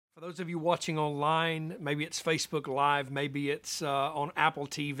Those of you watching online, maybe it's Facebook Live, maybe it's on Apple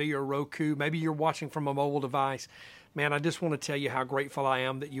TV or Roku, maybe you're watching from a mobile device. Man, I just want to tell you how grateful I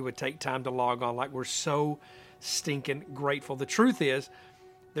am that you would take time to log on. Like, we're so stinking grateful. The truth is,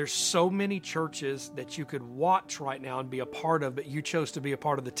 there's so many churches that you could watch right now and be a part of, but you chose to be a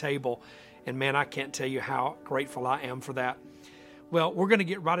part of the table. And man, I can't tell you how grateful I am for that. Well, we're going to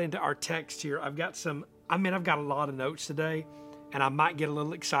get right into our text here. I've got a lot of notes today, and I might get a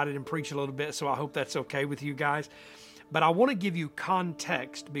little excited and preach a little bit, so I hope that's okay with you guys. But I want to give you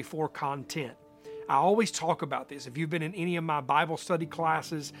context before content. I always talk about this. If you've been in any of my Bible study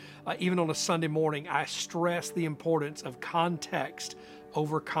classes, even on a Sunday morning, I stress the importance of context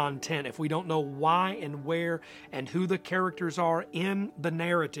over content. If we don't know why and where and who the characters are in the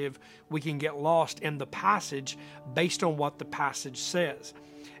narrative, we can get lost in the passage based on what the passage says.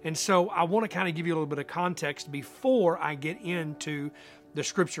 And so I want to kind of give you a little bit of context before I get into the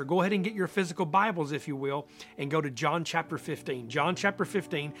scripture. Go ahead and get your physical Bibles, if you will, and go to John chapter 15. John chapter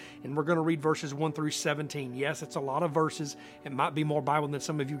 15, and we're going to read verses 1 through 17. Yes, it's a lot of verses. It might be more Bible than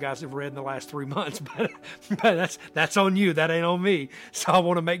some of you guys have read in the last 3 months, but that's on you. That ain't on me. So I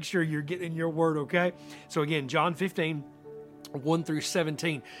want to make sure you're getting your word, okay? So again, John 15, 1 through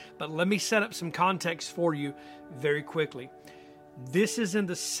 17. But let me set up some context for you very quickly. This is in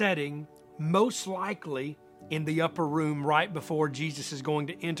the setting, most likely, in the upper room right before Jesus is going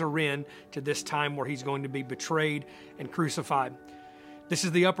to enter in to this time where he's going to be betrayed and crucified. This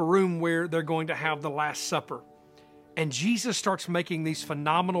is the upper room where they're going to have the Last Supper. And Jesus starts making these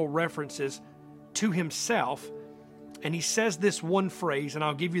phenomenal references to himself. And he says this one phrase, and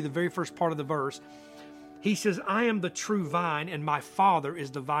I'll give you the very first part of the verse. He says, "I am the true vine, and my Father is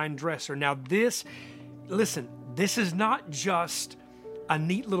the vine dresser." Now this is not just a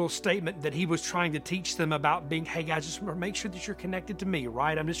neat little statement that he was trying to teach them about being, hey guys, just make sure that you're connected to me,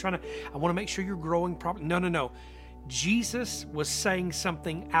 right? I want to make sure you're growing properly. No. Jesus was saying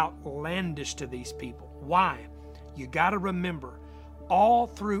something outlandish to these people. Why? You got to remember, all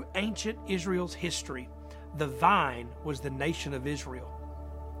through ancient Israel's history, the vine was the nation of Israel.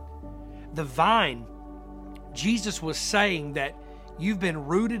 The vine, Jesus was saying that you've been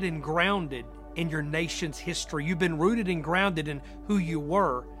rooted and grounded in your nation's history. You've been rooted and grounded in who you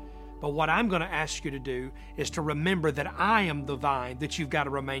were. But what I'm going to ask you to do is to remember that I am the vine that you've got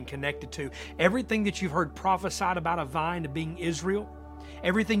to remain connected to. Everything that you've heard prophesied about a vine being Israel,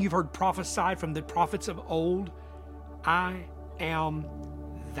 everything you've heard prophesied from the prophets of old, I am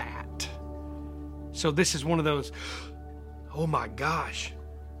that. So this is one of those, oh my gosh,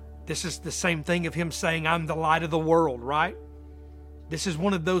 this is the same thing of him saying, I'm the light of the world, right? This is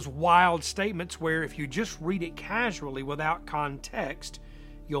one of those wild statements where if you just read it casually without context,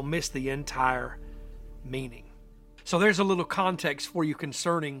 you'll miss the entire meaning. So there's a little context for you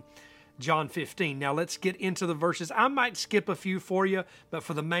concerning John 15. Now let's get into the verses. I might skip a few for you, but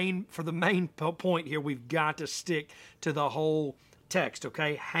for the main point here, we've got to stick to the whole text,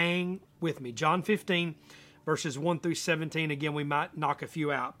 okay? Hang with me. John 15, verses 1 through 17. Again, we might knock a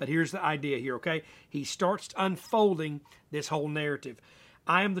few out, but here's the idea here, okay? He starts unfolding this whole narrative.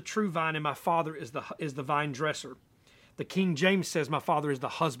 I am the true vine, and my Father is the vine dresser. The King James says, my Father is the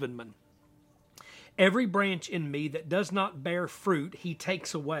husbandman. Every branch in me that does not bear fruit, he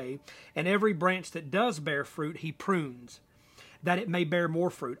takes away, and every branch that does bear fruit, he prunes, that it may bear more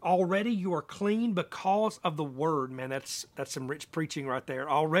fruit. Already you are clean because of the word. Man, that's some rich preaching right there.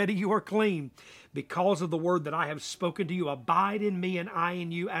 Already you are clean because of the word that I have spoken to you. Abide in me and I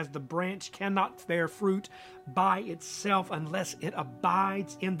in you, as the branch cannot bear fruit by itself unless it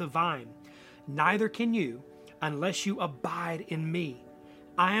abides in the vine. Neither can you unless you abide in me.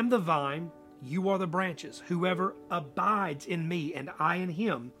 I am the vine, you are the branches. Whoever abides in me and I in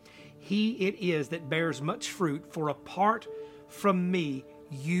him, he it is that bears much fruit, for apart from me,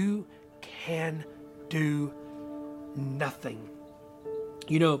 you can do nothing.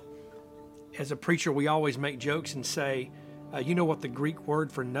 You know, as a preacher, we always make jokes and say, you know what the Greek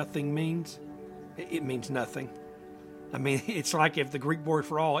word for nothing means? It means nothing. I mean, it's like if the Greek word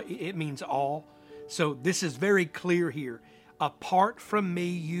for all, it means all. So this is very clear here. Apart from me,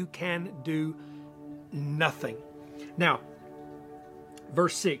 you can do nothing. Now,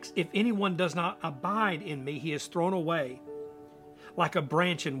 verse 6, if anyone does not abide in me, he is thrown away like a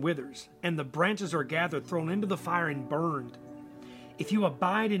branch and withers, and the branches are gathered, thrown into the fire and burned. If you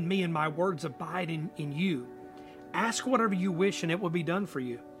abide in me and my words abide in you, ask whatever you wish and it will be done for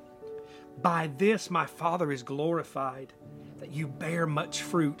you. By this my Father is glorified, that you bear much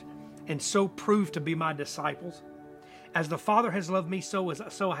fruit, and so prove to be my disciples. As the Father has loved me, so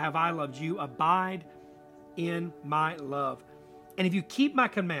have I loved you. Abide in my love. And if you keep my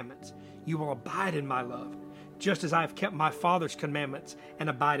commandments, you will abide in my love, just as I have kept my Father's commandments and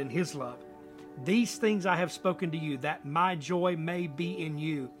abide in his love. These things I have spoken to you, that my joy may be in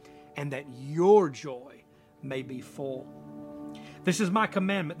you, and that your joy may be full. This is my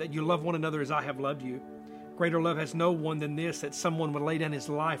commandment, that you love one another as I have loved you. Greater love has no one than this, that someone would lay down his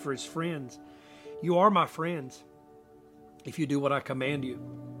life for his friends. You are my friends if you do what I command you.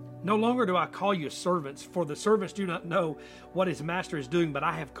 No longer do I call you servants, for the servants do not know what his master is doing, but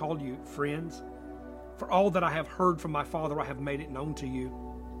I have called you friends. For all that I have heard from my Father, I have made it known to you.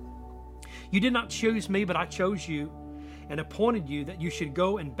 You did not choose me, but I chose you and appointed you that you should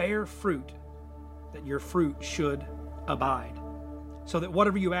go and bear fruit, that your fruit should abide, so that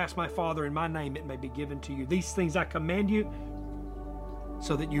whatever you ask my Father in my name, it may be given to you. These things I command you,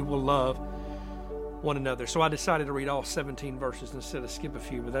 so that you will love one another. So I decided to read all 17 verses instead of skip a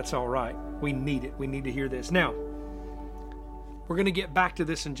few, but that's all right. We need it. We need to hear this. Now, we're going to get back to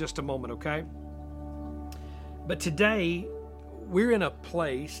this in just a moment, okay? But today, we're in a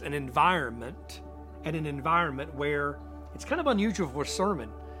place, an environment where it's kind of unusual for a sermon.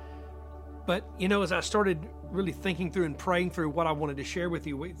 But, as I started really thinking through and praying through what I wanted to share with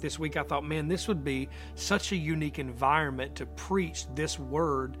you this week, I thought, man, this would be such a unique environment to preach this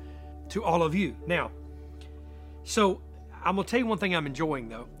word to all of you. Now, so I'm going to tell you one thing I'm enjoying,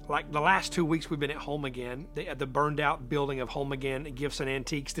 though. Like the last 2 weeks, we've been at Home Again, the burned out building of Home Again, Gifts and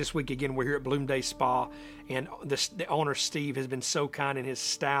Antiques. This week, again, we're here at Bloomday Spa, and the owner, Steve, has been so kind, and his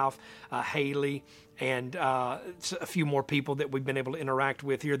staff, Haley, and a few more people that we've been able to interact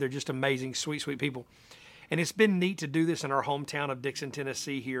with here. They're just amazing, sweet, sweet people. And it's been neat to do this in our hometown of Dixon,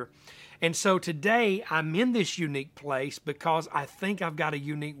 Tennessee here. And so today I'm in this unique place because I think I've got a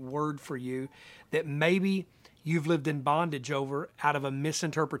unique word for you that maybe you've lived in bondage over out of a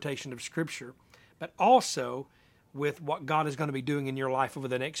misinterpretation of Scripture, but also with what God is going to be doing in your life over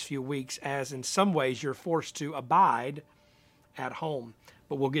the next few weeks, as in some ways you're forced to abide at home.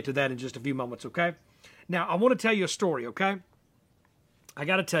 But we'll get to that in just a few moments, okay? Now, I want to tell you a story, okay? I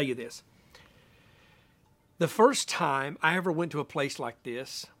got to tell you this. The first time I ever went to a place like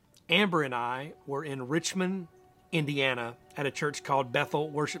this, Amber and I were in Richmond, Indiana, at a church called Bethel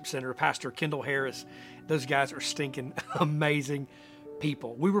Worship Center. Pastor Kendall Harris, those guys are stinking amazing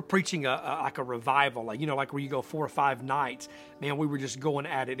people. We were preaching like a revival, like where you go 4 or 5 nights. Man, we were just going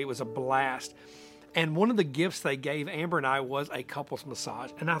at it. It was a blast. And one of the gifts they gave Amber and I was a couples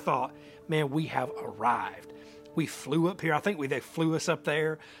massage. And I thought, man, we have arrived. We flew up here. I think they flew us up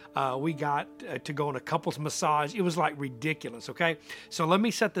there. We got to go on a couples massage. It was like ridiculous, okay? So let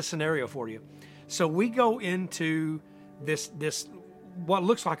me set the scenario for you. So we go into this what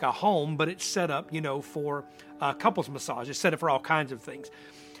looks like a home, but it's set up, for couples massage. It's set up for all kinds of things.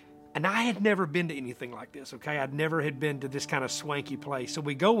 And I had never been to anything like this, okay? I'd never had been to this kind of swanky place. So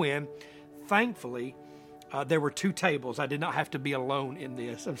we go in. Thankfully, there were 2 tables. I did not have to be alone in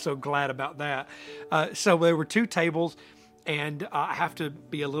this. I'm so glad about that. So there were 2 tables, and I have to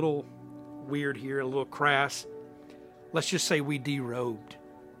be a little weird here, a little crass. Let's just say we derobed,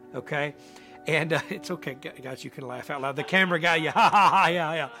 okay? And it's okay, guys, you can laugh out loud. The camera guy,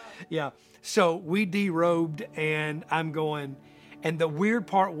 yeah. So we derobed, and I'm going... And the weird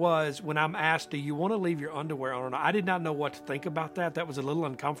part was when I'm asked, do you want to leave your underwear on or not? I did not know what to think about that. That was a little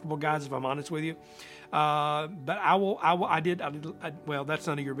uncomfortable, guys, if I'm honest with you. But I did. Well, that's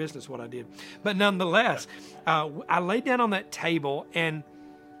none of your business what I did. But nonetheless, I laid down on that table, and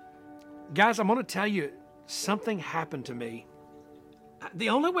guys, I'm going to tell you, something happened to me. The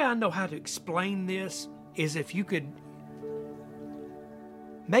only way I know how to explain this is if you could,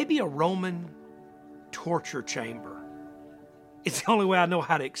 maybe a Roman torture chamber. It's the only way I know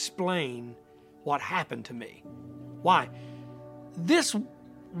how to explain what happened to me. Why? This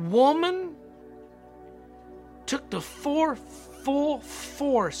woman took the full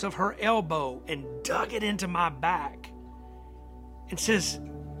force of her elbow and dug it into my back and says,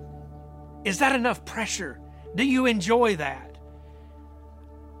 "Is that enough pressure? Do you enjoy that?"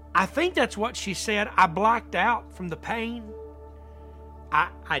 I think that's what she said. I blacked out from the pain.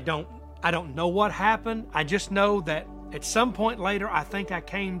 I don't know what happened. I just know that at some point later, I think I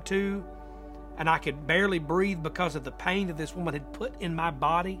came to, and I could barely breathe because of the pain that this woman had put in my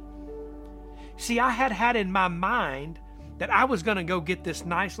body. See, I had in my mind that I was going to go get this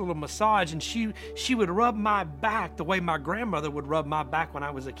nice little massage, and she would rub my back the way my grandmother would rub my back when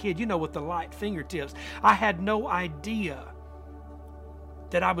I was a kid, with the light fingertips. I had no idea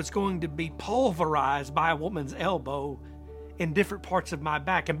that I was going to be pulverized by a woman's elbow in different parts of my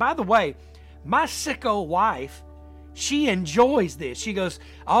back. And by the way, my sicko wife, she enjoys this. She goes,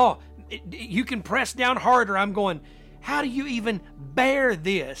 "Oh, you can press down harder." I'm going, How do you even bear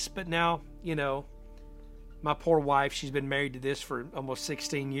this? But now, my poor wife, she's been married to this for almost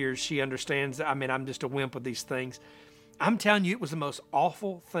 16 years. She understands that, I'm just a wimp with these things. I'm telling you, it was the most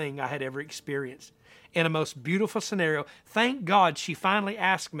awful thing I had ever experienced. In a most beautiful scenario. Thank God she finally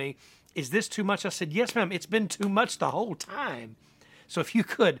asked me, is this too much? I said, yes, ma'am, it's been too much the whole time. So if you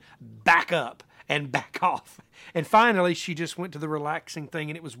could back up and back off. And finally, she just went to the relaxing thing,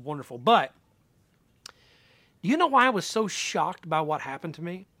 and it was wonderful. But do you know why I was so shocked by what happened to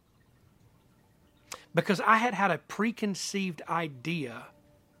me? Because I had a preconceived idea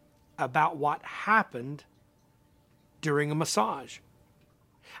about what happened during a massage.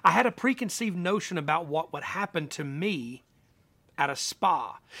 I had a preconceived notion about what would happen to me at a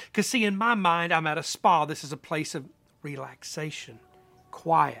spa. Because see, in my mind, I'm at a spa. This is a place of relaxation,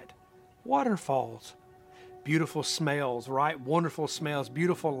 quiet, waterfalls, beautiful smells, right? Wonderful smells,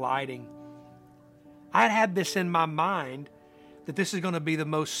 beautiful lighting. I had this in my mind that this is going to be the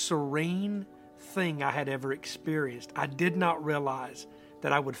most serene thing I had ever experienced. I did not realize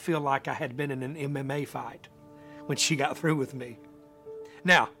that I would feel like I had been in an MMA fight when she got through with me.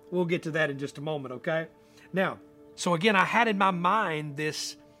 Now, we'll get to that in just a moment, okay? Now, so again, I had in my mind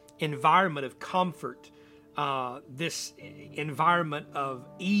this environment of comfort, this environment of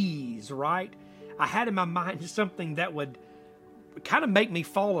ease, right? I had in my mind something that would kind of make me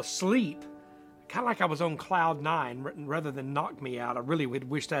fall asleep, kind of like I was on cloud nine rather than knock me out. I really would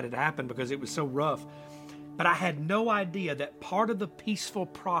wish that had happened because it was so rough. But I had no idea that part of the peaceful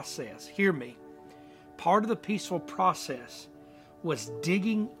process, hear me, part of the peaceful process was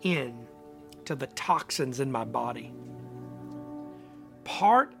digging in to the toxins in my body.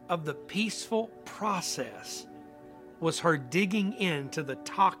 Part of the peaceful process was her digging into the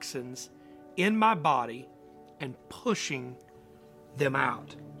toxins in my body and pushing them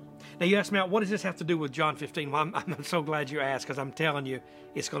out. Now you ask me, what does this have to do with John 15? Well, I'm so glad you asked, because I'm telling you,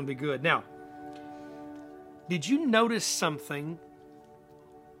 it's going to be good. Now, did you notice something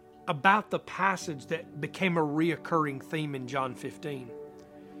about the passage that became a reoccurring theme in John 15?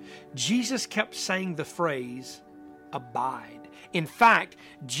 Jesus kept saying the phrase, abide. In fact,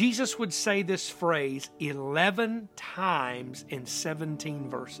 Jesus would say this phrase 11 times in 17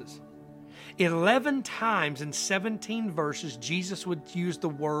 verses. 11 times in 17 verses, Jesus would use the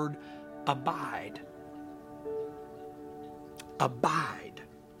word abide. Abide.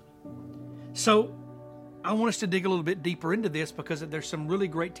 So, I want us to dig a little bit deeper into this because there's some really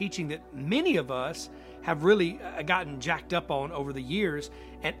great teaching that many of us have really gotten jacked up on over the years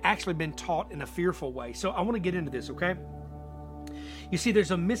and actually been taught in a fearful way. So I want to get into this, okay? You see,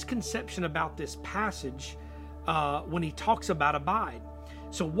 there's a misconception about this passage when he talks about abide.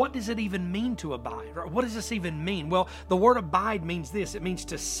 So what does it even mean to abide? Right? What does this even mean? Well, the word abide means this. It means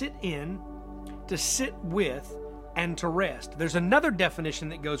to sit in, to sit with, and to rest. There's another definition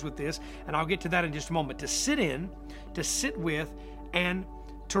that goes with this, and I'll get to that in just a moment. To sit in, to sit with, and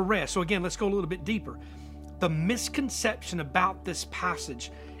to rest. So again, let's go a little bit deeper. The misconception about this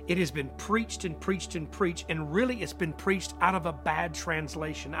passage, it has been preached and preached and preached, and really it's been preached out of a bad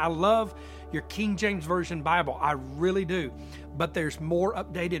translation. I love your King James Version Bible. I really do. But there's more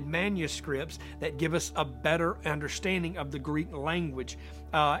updated manuscripts that give us a better understanding of the Greek language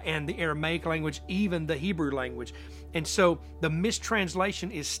and the Aramaic language, even the Hebrew language. And so the mistranslation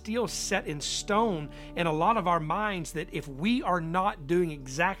is still set in stone in a lot of our minds that if we are not doing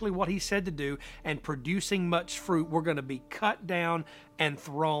exactly what he said to do and producing much fruit, we're going to be cut down and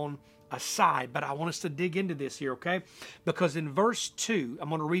thrown aside. But I want us to dig into this here, okay? Because in verse 2, I'm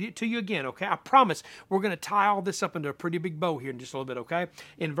going to read it to you again, okay? I promise we're going to tie all this up into a pretty big bow here in just a little bit, okay?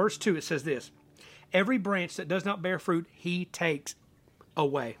 In verse 2, it says this: every branch that does not bear fruit, he takes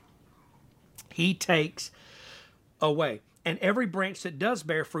away. He takes away. And every branch that does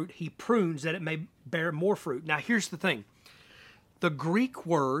bear fruit, he prunes that it may bear more fruit. Now, here's the thing. The Greek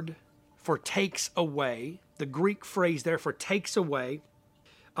word for takes away, the Greek phrase there for takes away,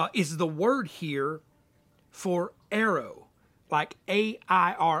 is the word here for arrow, like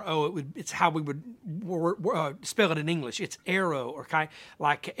A-I-R-O. It's how we would spell it in English. It's arrow, okay,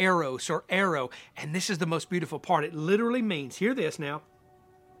 like eros or arrow. And this is the most beautiful part. It literally means, hear this now,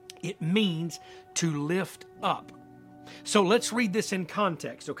 it means to lift up. So let's read this in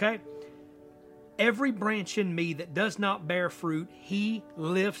context, okay? Every branch in me that does not bear fruit, he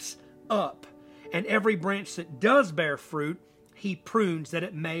lifts up. And every branch that does bear fruit, he prunes that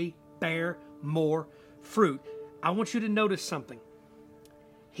it may bear more fruit. I want you to notice something.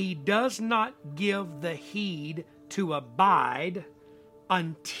 He does not give the heed to abide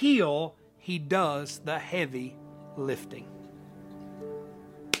until he does the heavy lifting.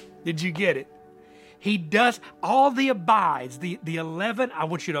 Did you get it? He does all the abides, the 11, I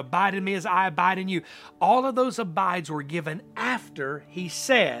want you to abide in me as I abide in you. All of those abides were given after he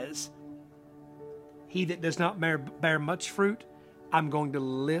says, he that does not bear much fruit, I'm going to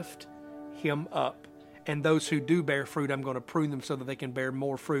lift him up. And those who do bear fruit, I'm going to prune them so that they can bear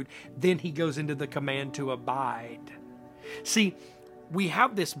more fruit. Then he goes into the command to abide. See, we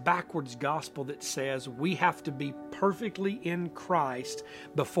have this backwards gospel that says we have to be perfectly in Christ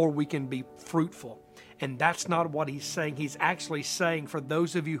before we can be fruitful. And that's not what he's saying. He's actually saying, for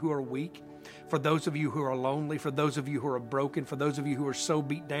those of you who are weak, for those of you who are lonely, for those of you who are broken, for those of you who are so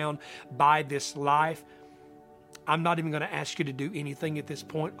beat down by this life, I'm not even going to ask you to do anything at this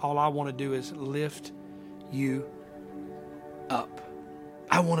point. All I want to do is lift you up.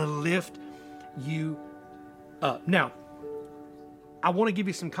 I want to lift you up. Now, I want to give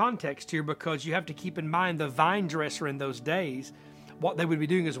you some context here, because you have to keep in mind the vine dresser in those days, what they would be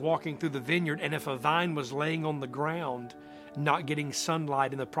doing is walking through the vineyard, and if a vine was laying on the ground, not getting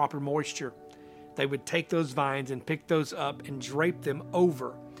sunlight and the proper moisture, they would take those vines and pick those up and drape them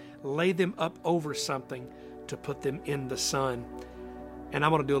over, lay them up over something to put them in the sun. And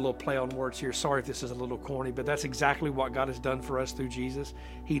I'm going to do a little play on words here. Sorry if this is a little corny, but that's exactly what God has done for us through Jesus.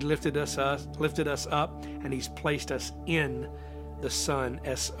 He lifted us up, and he's placed us in the sun,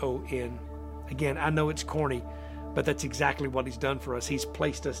 S-O-N. Again, I know it's corny, but that's exactly what he's done for us. He's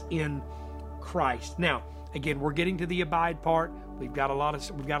placed us in Christ. Now, again, we're getting to the abide part. We've got a lot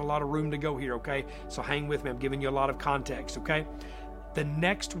of room to go here, okay? So hang with me. I'm giving you a lot of context, okay? The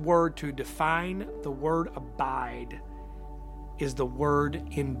next word to define the word abide is the word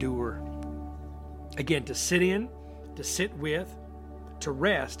endure. Again, to sit in, to sit with, to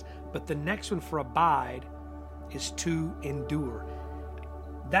rest, but the next one for abide is to endure.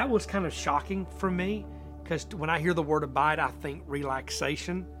 That was kind of shocking for me, because when I hear the word abide, I think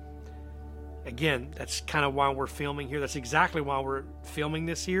relaxation. Again, that's kind of why we're filming here. That's exactly why we're filming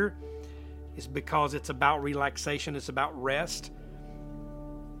this here, is because it's about relaxation. It's about rest.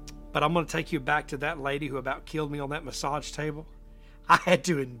 But I'm going to take you back to that lady who about killed me on that massage table. I had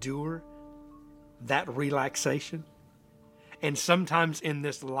to endure that relaxation. And sometimes in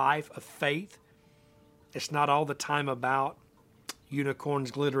this life of faith, it's not all the time about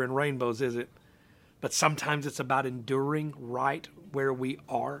unicorns, glitter, and rainbows, is it? But sometimes it's about enduring right where we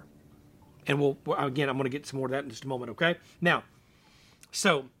are. And again, I'm going to get some more of that in just a moment, okay? Now,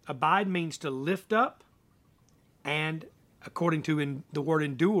 so abide means to lift up, and according to the word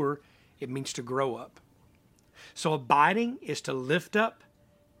endure, it means to grow up. So abiding is to lift up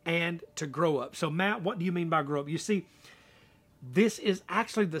and to grow up. So Matt, what do you mean by grow up? You see, this is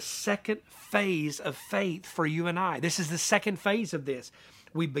actually the second phase of faith for you and I. This is the second phase of this.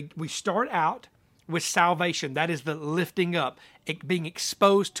 We start out with salvation. That is the lifting up, being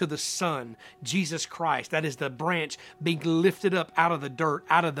exposed to the Son, Jesus Christ. That is the branch being lifted up out of the dirt,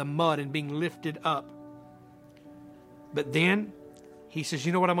 out of the mud, and being lifted up. But then he says,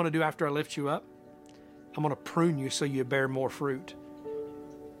 you know what I'm going to do after I lift you up? I'm going to prune you so you bear more fruit.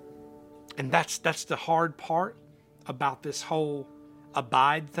 And that's the hard part about this whole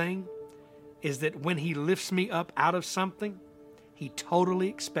abide thing, is that when he lifts me up out of something, he totally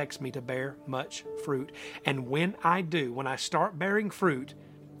expects me to bear much fruit. And when I do, when I start bearing fruit,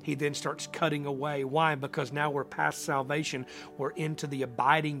 he then starts cutting away. Why? Because now we're past salvation. We're into the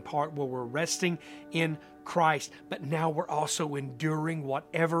abiding part where we're resting in Christ, but now we're also enduring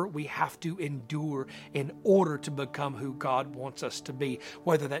whatever we have to endure in order to become who God wants us to be.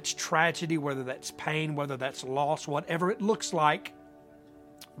 Whether that's tragedy, whether that's pain, whether that's loss, whatever it looks like,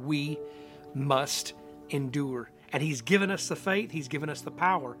 we must endure. And he's given us the faith, he's given us the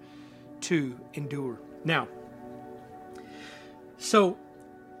power to endure. Now, so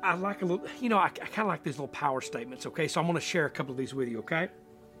I like a little, I kind of like these little power statements, okay? So I'm going to share a couple of these with you, okay?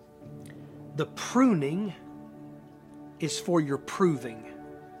 The pruning is for your proving.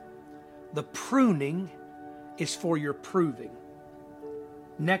 The pruning is for your proving.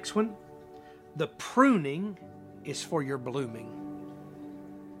 Next one, the pruning is for your blooming.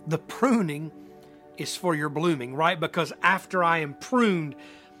 The pruning is for your blooming, right? Because after I am pruned,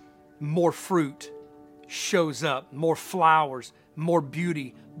 more fruit shows up, more flowers, more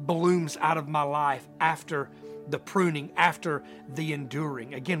beauty blooms out of my life after the pruning, after the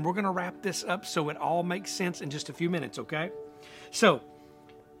enduring. Again, we're going to wrap this up so it all makes sense in just a few minutes, okay? So,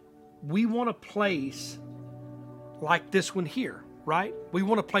 we want a place like this one here, right? We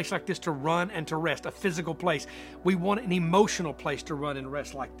want a place like this to run and to rest, a physical place. We want an emotional place to run and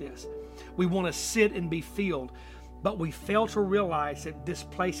rest like this. We want to sit and be filled, but we fail to realize that this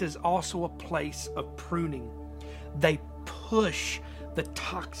place is also a place of pruning. They push the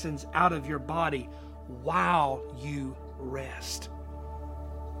toxins out of your body while you rest.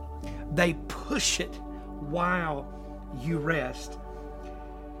 They push it while you rest.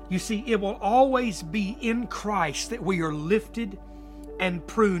 You see, it will always be in Christ that we are lifted and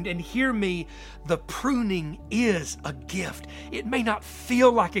pruned. And hear me, the pruning is a gift. It may not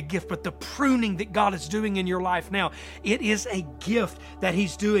feel like a gift, but the pruning that God is doing in your life now, it is a gift that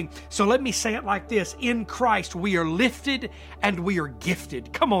He's doing. So let me say it like this. In Christ, we are lifted and we are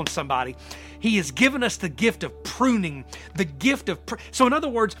gifted. Come on, somebody. He has given us the gift of pruning, the gift of... So in other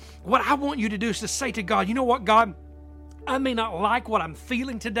words, what I want you to do is to say to God, you know what, God? I may not like what I'm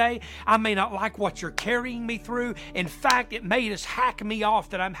feeling today. I may not like what you're carrying me through. In fact, it may just hack me off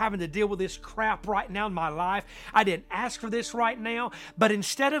that I'm having to deal with this crap right now in my life. I didn't ask for this right now. But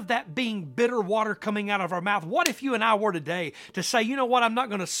instead of that being bitter water coming out of our mouth, what if you and I were today to say, you know what, I'm not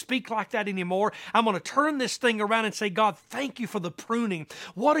going to speak like that anymore. I'm going to turn this thing around and say, God, thank you for the pruning.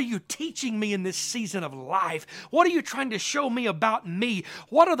 What are you teaching me in this season of life? What are you trying to show me about me?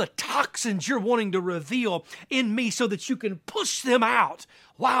 What are the toxins you're wanting to reveal in me so that you can push them out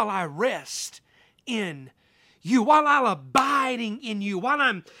while I rest in you, while I'm abiding in you, while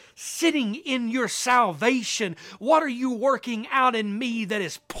I'm sitting in your salvation? What are you working out in me that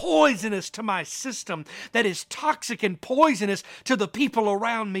is poisonous to my system, that is toxic and poisonous to the people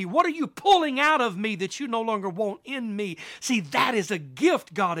around me? What are you pulling out of me that you no longer want in me? See, that is a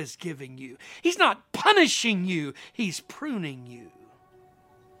gift God is giving you. He's not punishing you, He's pruning you.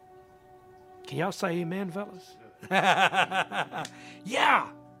 Can y'all say amen, fellas? Yeah.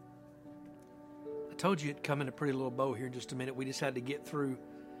 I told you it'd come in a pretty little bow here in just a minute. We just had to get through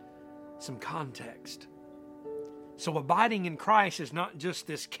some context. So abiding in Christ is not just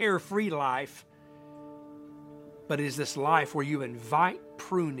this carefree life, but it is this life where you invite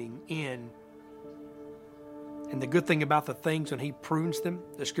pruning in. And the good thing about the things, when He prunes them,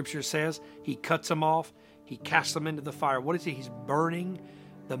 the Scripture says, He cuts them off, He casts them into the fire. What is He? He's burning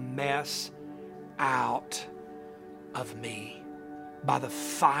the mess out of me by the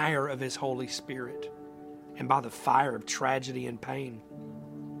fire of His Holy Spirit and by the fire of tragedy and pain.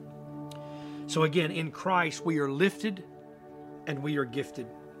 So again, in Christ, we are lifted and we are gifted.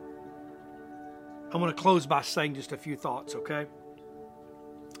 I want to close by saying just a few thoughts, okay,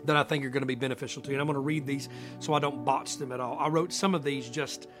 that I think are going to be beneficial to you. And I'm going to read these so I don't botch them at all. I wrote some of these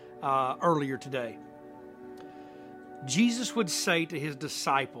just earlier today. Jesus would say to His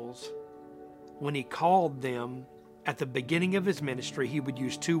disciples when He called them at the beginning of His ministry, He would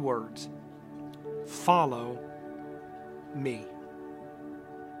use two words: follow me.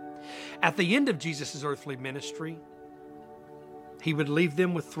 At the end of Jesus' earthly ministry, He would leave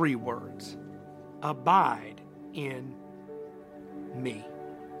them with three words: abide in me.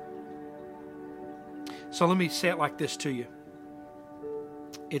 So let me say it like this to you.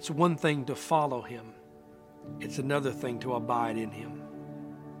 It's one thing to follow Him. It's another thing to abide in Him.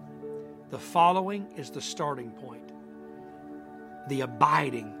 The following is the starting point. The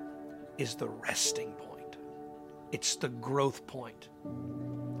abiding is the resting point. It's the growth point.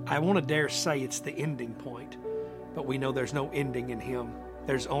 I want to dare say it's the ending point, but we know there's no ending in Him.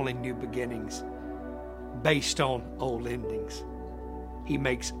 There's only new beginnings based on old endings. He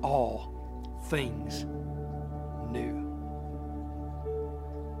makes all things new.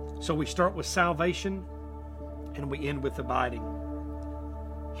 So we start with salvation and we end with abiding.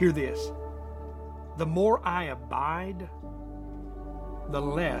 Hear this. The more I abide, the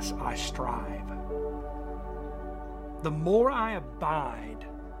less I strive. The more I abide,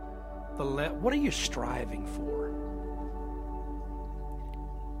 the less... What are you striving for?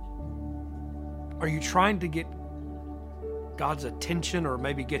 Are you trying to get God's attention or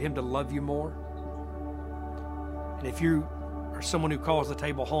maybe get Him to love you more? And if you are someone who calls the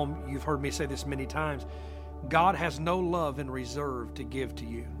table home, you've heard me say this many times, God has no love in reserve to give to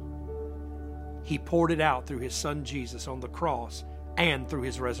you. He poured it out through His Son Jesus on the cross and through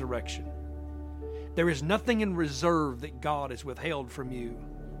His resurrection. There is nothing in reserve that God has withheld from you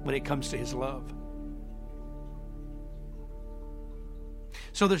when it comes to His love.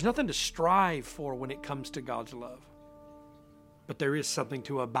 So there's nothing to strive for when it comes to God's love. But there is something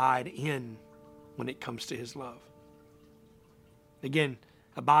to abide in when it comes to His love. Again,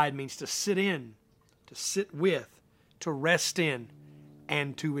 abide means to sit in, to sit with, to rest in,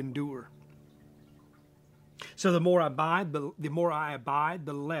 and to endure. So the more I abide,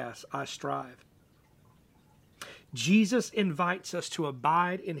 the less I strive. Jesus invites us to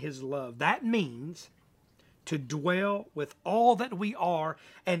abide in His love. That means to dwell with all that we are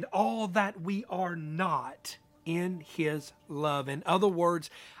and all that we are not in His love. In other words,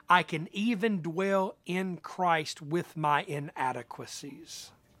 I can even dwell in Christ with my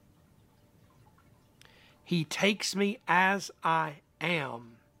inadequacies. He takes me as I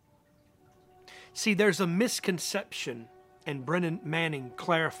am. See, there's a misconception, and Brennan Manning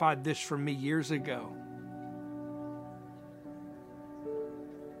clarified this for me years ago.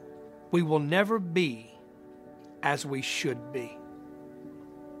 We will never be as we should be.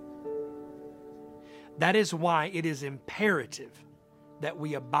 That is why it is imperative that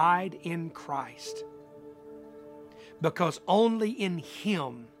we abide in Christ. Because only in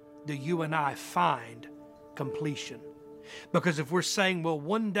Him do you and I find completion. Because if we're saying, well,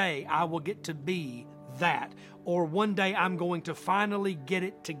 one day I will get to be that, or one day I'm going to finally get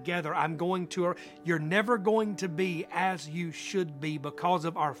it together, you're never going to be as you should be because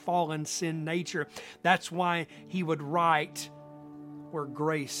of our fallen sin nature. That's why he would write, where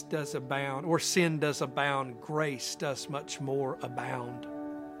grace does abound, or sin does abound, grace does much more abound.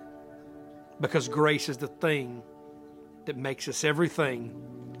 Because grace is the thing that makes us everything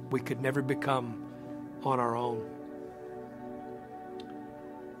we could never become on our own.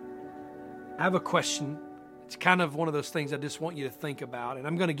 I have a question. It's kind of one of those things I just want you to think about, and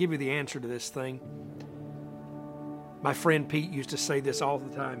I'm going to give you the answer to this thing. My friend Pete used to say this all the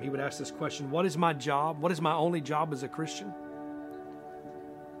time. He would ask this question, what is my job? What is my only job as a Christian?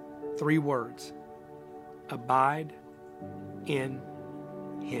 3 words. Abide in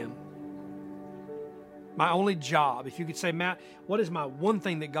Him. My only job, if you could say, Matt, what is my one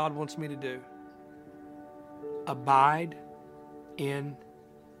thing that God wants me to do? Abide in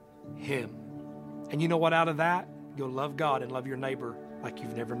Him. And you know what? Out of that, you'll love God and love your neighbor like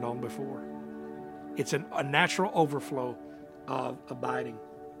you've never known before. It's a natural overflow of abiding.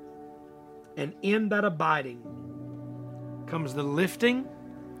 And in that abiding comes the lifting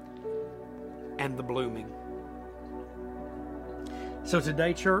and the blooming. So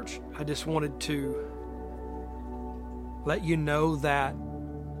today, church, I just wanted to let you know that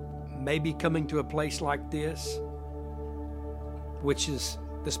maybe coming to a place like this,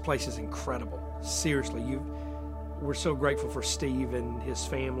 this place is incredible. Seriously, we're so grateful for Steve and his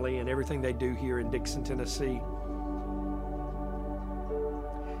family and everything they do here in Dixon, Tennessee.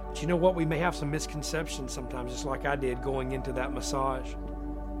 But you know what? We may have some misconceptions sometimes, just like I did going into that massage.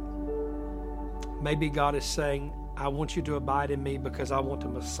 Maybe God is saying, I want you to abide in me because I want to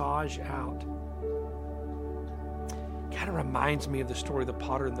massage out. Kind of reminds me of the story of the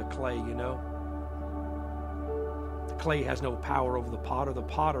potter and the clay, you know. The clay has no power over the potter. The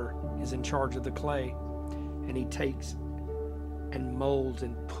potter is in charge of the clay, and he takes and molds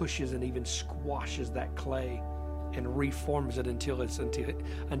and pushes and even squashes that clay and reforms it until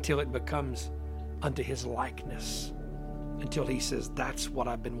it becomes unto his likeness, until he says, that's what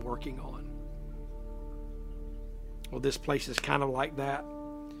I've been working on. Well, this place is kind of like that.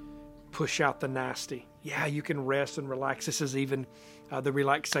 Push out the nasty. Yeah, you can rest and relax. This is even the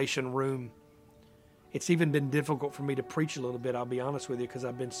relaxation room. It's even been difficult for me to preach a little bit, I'll be honest with you, because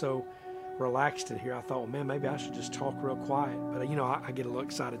I've been so relaxed in here. I thought, well, man, maybe I should just talk real quiet. But, I get a little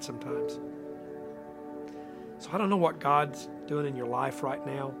excited sometimes. So I don't know what God's doing in your life right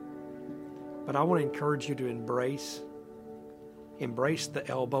now, but I want to encourage you to embrace the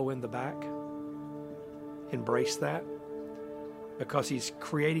elbow in the back. Embrace that, because He's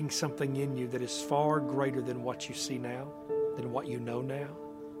creating something in you that is far greater than what you see now, than what you know now.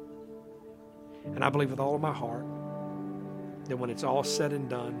 And I believe with all of my heart that when it's all said and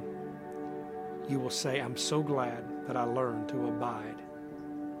done, you will say, I'm so glad that I learned to abide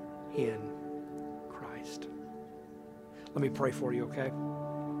in Christ. Let me pray for you, okay?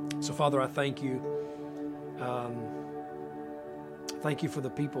 So, Father, I thank you. Thank you for the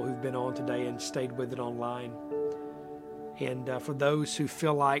people who've been on today and stayed with it online. And for those who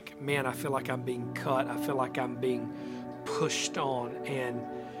feel like, man, I feel like I'm being cut. I feel like I'm being pushed on and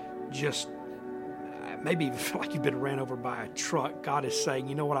just maybe even feel like you've been ran over by a truck. God is saying,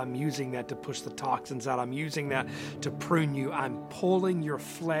 you know what? I'm using that to push the toxins out. I'm using that to prune you. I'm pulling your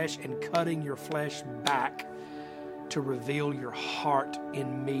flesh and cutting your flesh back to reveal your heart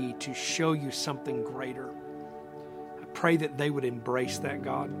in me, to show you something greater. I pray that they would embrace that,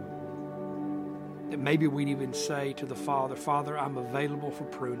 God. That maybe we'd even say to the Father, Father, I'm available for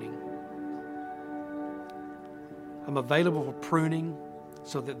pruning. I'm available for pruning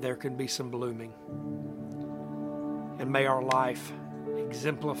so that there can be some blooming. And may our life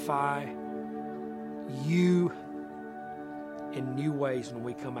exemplify you in new ways when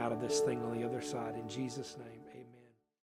we come out of this thing on the other side. In Jesus' name.